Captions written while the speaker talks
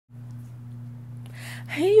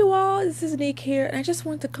Hey you all, this is Nique here, and I just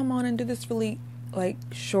wanted to come on and do this really,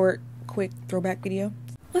 short, quick throwback video.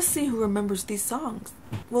 Let's see who remembers these songs.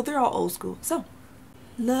 Well, they're all old school, so.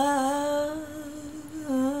 Love,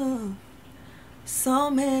 so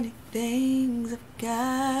many things I've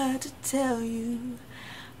got to tell you,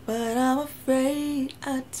 but I'm afraid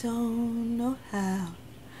I don't know how.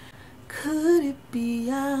 Could it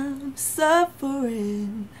be I'm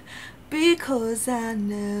suffering because I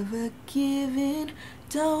never give in?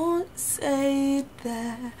 Don't say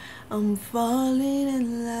that I'm falling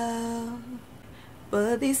in love,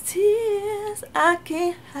 but these tears I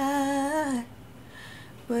can't hide.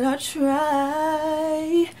 But I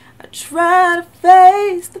try to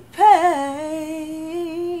face the pain.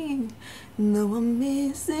 Though I'm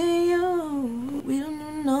missing you, we don't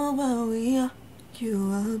even know what we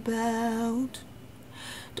argue about.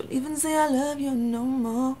 Don't even say I love you no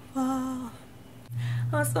more.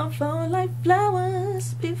 Hearts don't fall like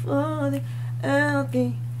flowers before they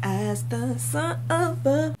healthy as the sun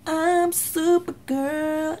above. I'm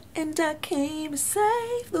Supergirl and I came to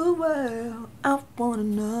save the world. I wanna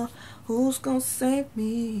know who's gonna save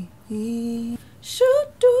me.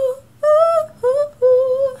 Shoot, do,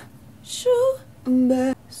 shoot,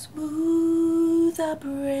 back, smooth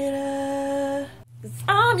operator. 'Cause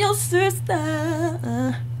I'm your sister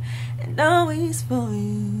and always for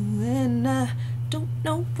you, and I don't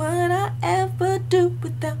know what I ever do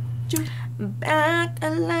without you. Back a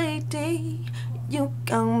lady, you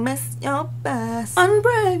gon' mess your best,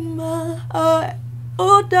 unbreak my heart,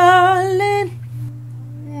 oh darling.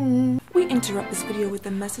 We interrupt this video with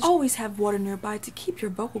a message. Always have water nearby to keep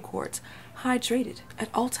your vocal cords hydrated at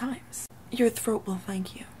all times. Your throat will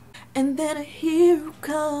thank you. And then a hero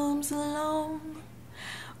comes along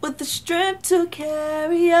with the strength to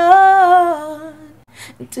carry on.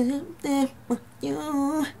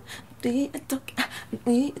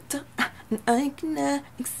 I cannot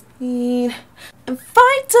explain and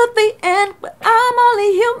fight to the end, but I'm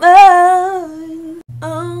only human.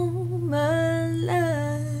 All my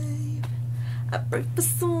life I pray for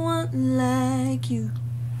someone like you.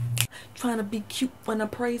 Trying to be cute when I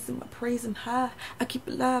praise him high. I keep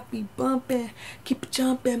it live, be bumping, keep it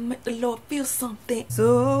jumping, make the Lord feel something.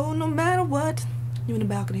 So no matter what, you're in the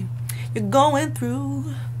balcony, you're going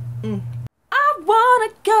through. I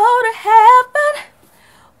wanna go to heaven.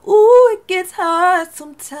 Ooh, it gets hard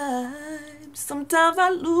sometimes. Sometimes I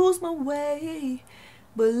lose my way,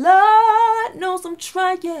 but Lord knows I'm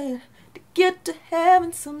trying to get to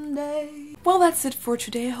heaven someday. Well, that's it for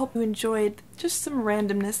today. I hope you enjoyed just some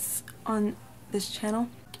randomness on this channel.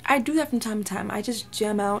 I do that from time to time. I just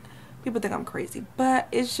jam out. People think I'm crazy, but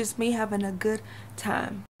it's just me having a good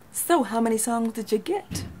time. So, how many songs did you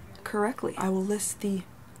get correctly? I will list the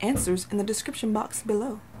answers in the description box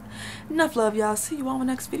below. Enough love, y'all. See you all in the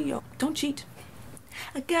next video. Don't cheat.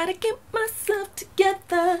 I gotta get myself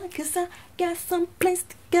together, 'cause I got some place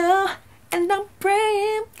to go. And I'm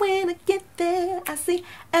praying when I get there, I see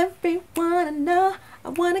everyone I know. I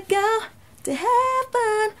wanna go to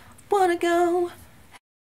heaven, wanna go